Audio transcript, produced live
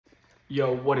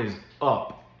Yo, what is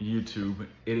up, YouTube?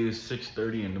 It is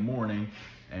 6:30 in the morning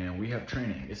and we have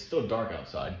training. It's still dark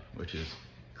outside, which is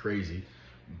crazy,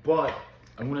 but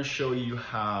I'm gonna show you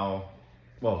how,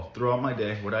 well, throughout my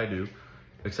day, what I do,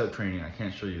 except training, I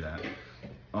can't show you that.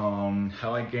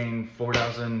 How I gain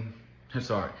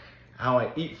how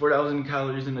I eat 4,000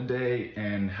 calories in a day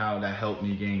and how that helped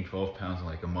me gain 12 pounds in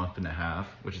like a month and a half,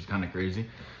 which is kind of crazy.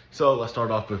 So let's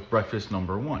start off with breakfast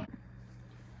number one.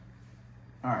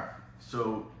 All right.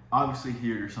 So obviously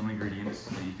here there's some ingredients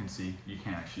that you can see, you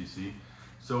can't actually see.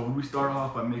 So we start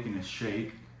off by making a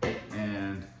shake,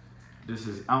 and this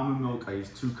is almond milk. I use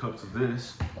 2 cups of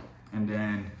this, and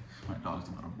then my dog's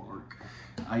about to bark.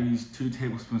 I use 2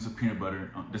 tablespoons of peanut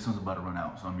butter. This one's about to run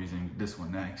out, so I'm using this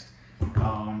one next.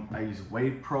 I use whey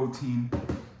protein,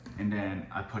 and then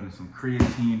I put in some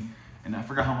creatine. And I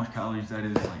forgot how much calories that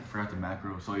is, like forgot the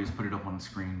macro, so I just put it up on the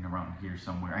screen around here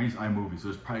somewhere. I use iMovie, so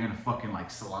it's probably gonna fucking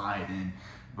like slide in,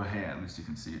 but hey, at least you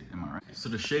can see it, am I right? So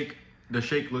the shake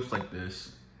looks like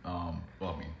this. Well,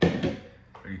 I mean,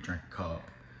 you drink a cup.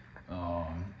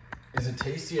 Is it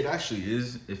tasty? It actually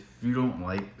is. If you don't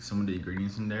like some of the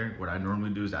ingredients in there, what I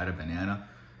normally do is add a banana,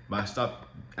 but I stopped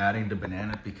adding the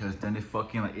banana because then it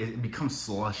fucking like, it becomes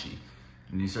slushy.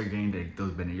 And you start getting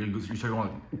those bananas, you start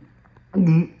going like,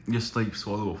 just like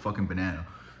swallow a fucking banana.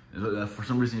 For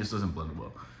some reason it just doesn't blend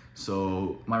well.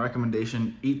 So my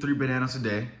recommendation, eat 3 bananas a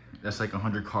day. That's like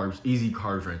 100 carbs, easy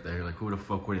carbs right there. Like who the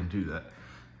fuck wouldn't do that?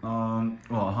 Well,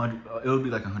 100, it would be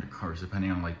like 100 carbs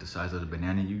depending on like the size of the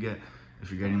banana you get. If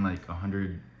you're getting like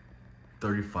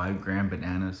 135 gram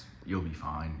bananas, you'll be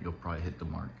fine. You'll probably hit the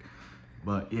mark.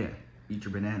 But yeah, eat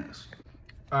your bananas.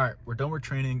 All right, we're done with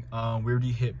training. We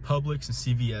already hit Publix and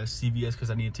CVS because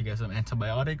I needed to get some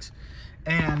antibiotics.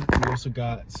 And we also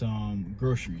got some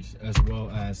groceries as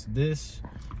well as this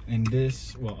and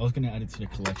this. Well, I was gonna add it to the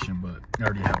collection, but I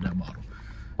already have that bottle.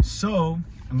 So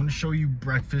I'm gonna show you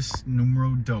breakfast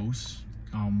numero dos,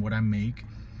 what I make.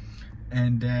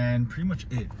 And then pretty much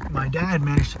it. My dad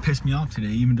managed to piss me off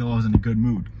today, even though I was in a good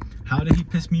mood. How did he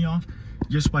piss me off?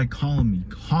 Just by calling me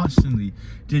constantly.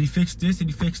 Did he fix this? Did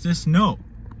he fix this? No.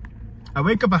 I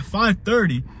wake up at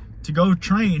 5:30 to go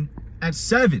train at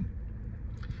 7.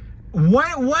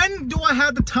 When do I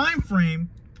have the time frame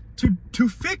to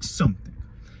fix something?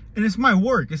 And it's my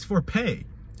work, it's for pay.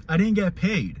 I didn't get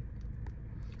paid.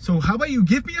 So how about you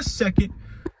give me a second?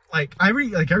 Like I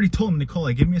already told him, Nicole,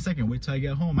 like, give me a second, wait till I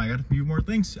get home. I got a few more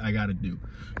things I gotta do.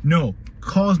 No,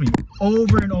 calls me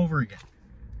over and over again.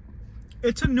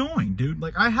 It's annoying, dude.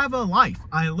 Like, I have a life,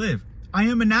 I live. I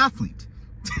am an athlete.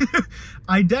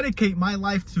 I dedicate my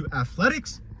life to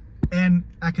athletics and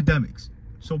academics.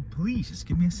 So please just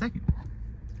give me a second,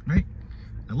 right?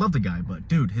 I love the guy, but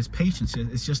dude, his patience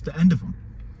is just the end of him.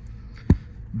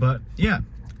 But yeah,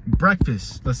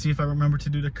 breakfast. Let's see if I remember to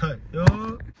do the cut.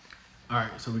 Oh. All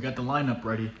right, so we got the lineup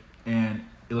ready and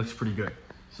it looks pretty good.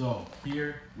 So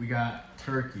here we got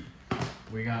turkey,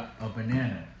 we got a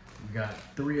banana, we got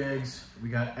 3 eggs, we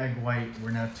got egg white, we're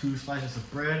gonna have 2 slices of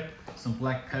bread, some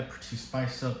black pepper to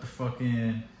spice up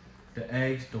the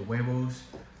eggs, the huevos.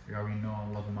 You already know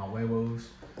I'm loving my huevos.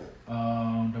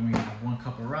 Then we have 1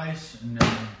 cup of rice and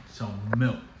then some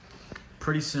milk.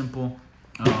 Pretty simple.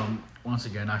 Once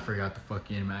again, I forgot the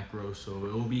fucking macro, so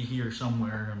it will be here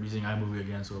somewhere. I'm using iMovie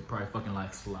again, so it'll probably fucking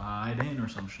like slide in or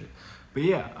some shit. But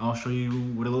yeah, I'll show you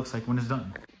what it looks like when it's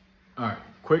done. All right,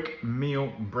 quick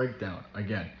meal breakdown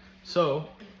again. So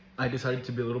I decided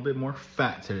to be a little bit more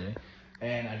fat today,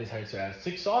 and I decided to add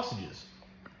 6 sausages.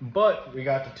 But we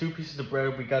got the 2 pieces of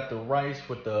bread, we got the rice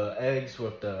with the eggs,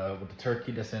 with the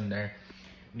turkey that's in there.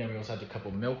 And then we also have a cup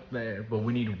of milk there, but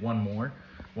we need one more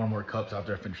cups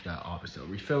after I finish that. Obviously, I'll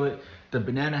refill it. The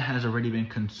banana has already been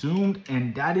consumed,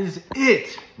 and that is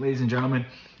it, ladies and gentlemen.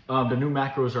 The new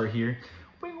macros are here.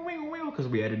 Wiggle, wiggle, wiggle, because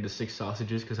we added the 6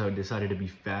 sausages because I decided to be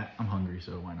fat. I'm hungry,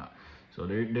 so why not? So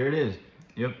there it is.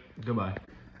 Yep, goodbye.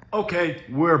 Okay,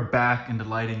 we're back, and the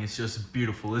lighting is just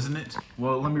beautiful, isn't it?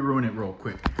 Well, let me ruin it real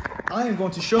quick. I am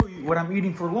going to show you what I'm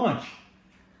eating for lunch.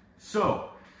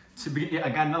 So, I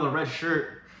got another red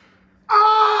shirt.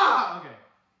 Okay.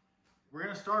 We're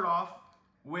gonna start off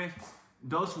with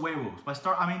dos huevos.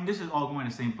 I mean, this is all going in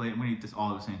the same plate. We eat this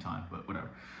all at the same time, but whatever.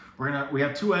 We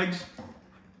have 2 eggs,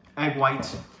 egg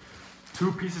whites,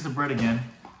 2 pieces of bread again,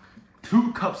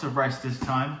 2 cups of rice this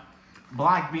time,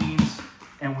 black beans,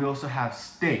 and we also have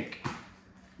steak.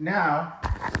 Now,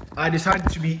 I decided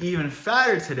to be even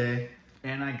fatter today,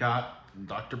 and I got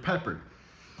Dr. Pepper.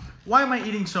 Why am I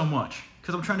eating so much?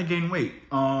 Because I'm trying to gain weight.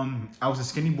 I was a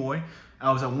skinny boy.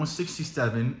 I was at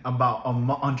 167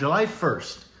 on July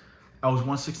 1st. I was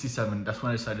 167. That's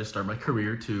when I decided to start my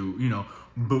career to, you know,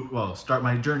 start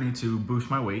my journey to boost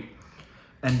my weight.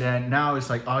 And then now it's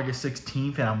like August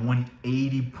 16th and I'm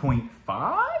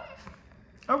 180.5?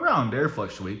 Around there,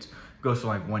 fluctuates. Goes to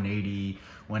like 180,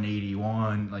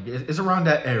 181, like it's around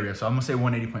that area. So I'm gonna say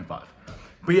 180.5.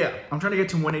 But yeah, I'm trying to get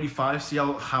to 185, see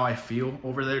how I feel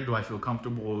over there. Do I feel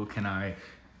comfortable? Can I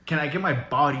get my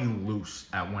body loose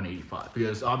at 185?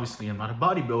 Because obviously I'm not a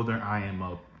bodybuilder, I am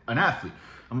an athlete.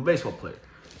 I'm a baseball player.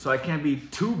 So I can't be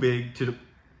too big to the...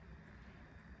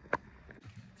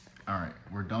 All right,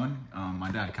 we're done.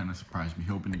 My dad kind of surprised me.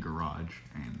 He opened the garage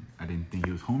and I didn't think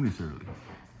he was home this early,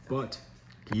 but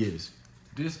he is.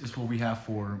 This is what we have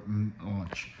for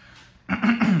lunch.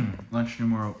 Lunch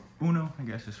numero uno, I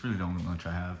guess. It's really the only lunch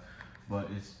I have. But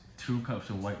it's 2 cups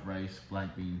of white rice,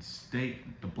 black beans, steak.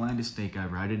 The blandest steak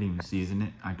ever. I didn't even season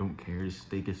it. I don't care. This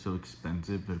steak is so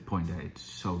expensive to the point that it's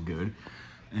so good.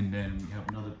 And then we have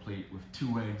another plate with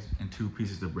 2 eggs and 2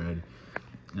 pieces of bread.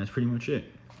 And that's pretty much it.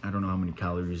 I don't know how many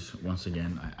calories. Once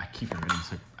again, I keep forgetting.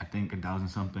 It's like, I think 1,000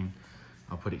 something.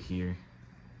 I'll put it here.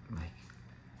 Like,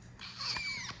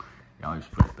 yeah, I'll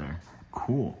just put it there.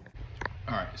 Cool.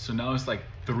 All right, so now it's like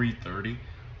 3:30,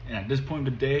 and at this point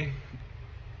of the day,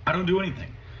 I don't do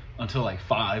anything until like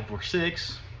 5 or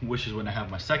 6, which is when I have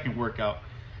my second workout,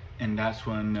 and that's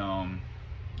when,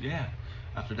 yeah,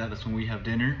 after that, that's when we have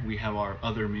dinner. We have our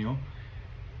other meal,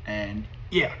 and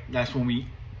yeah, that's when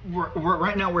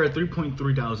right now we're at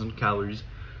 3.3 thousand calories.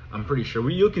 I'm pretty sure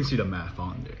you can see the math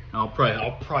on there. I'll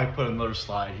probably put another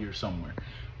slide here somewhere,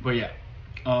 but yeah.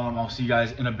 I'll see you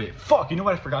guys in a bit. Fuck, you know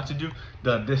what I forgot to do?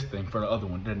 This thing for the other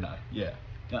one, didn't I? Yeah,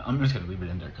 I'm just gonna leave it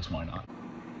in there because why not?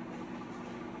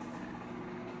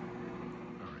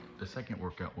 Alright, the second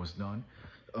workout was done.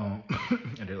 I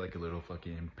did like a little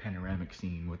fucking panoramic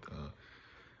scene with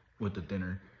the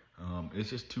dinner.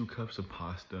 It's just 2 cups of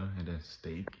pasta and then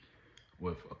steak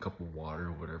with a cup of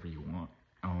water, whatever you want.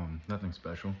 Nothing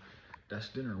special. That's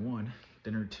dinner 1.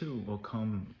 Dinner 2 will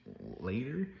come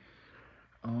later.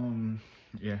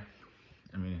 Yeah,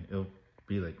 I mean, it'll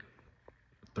be like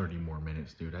 30 more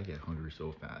minutes, dude. I get hungry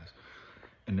so fast.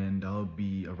 And then that'll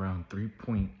be around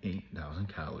 3.8 thousand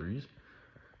calories.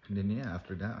 And then, yeah,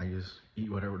 after that, I just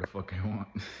eat whatever the fuck I want.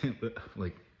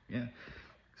 Like, yeah.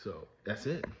 So, that's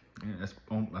it. Yeah, that's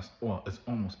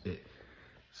almost it.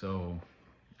 So,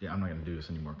 yeah, I'm not gonna do this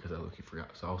anymore because I look-y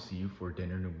forgot. So, I'll see you for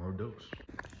dinner numero dos.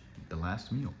 The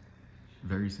last meal.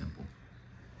 Very simple.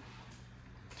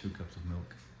 2 cups of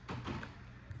milk,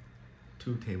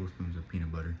 2 tablespoons of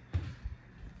peanut butter,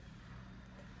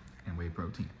 and whey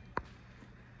protein.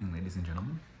 And ladies and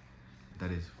gentlemen, that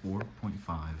is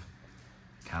 4.5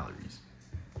 calories.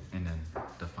 And then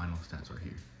the final stats are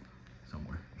here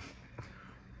somewhere.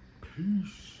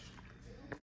 Peace.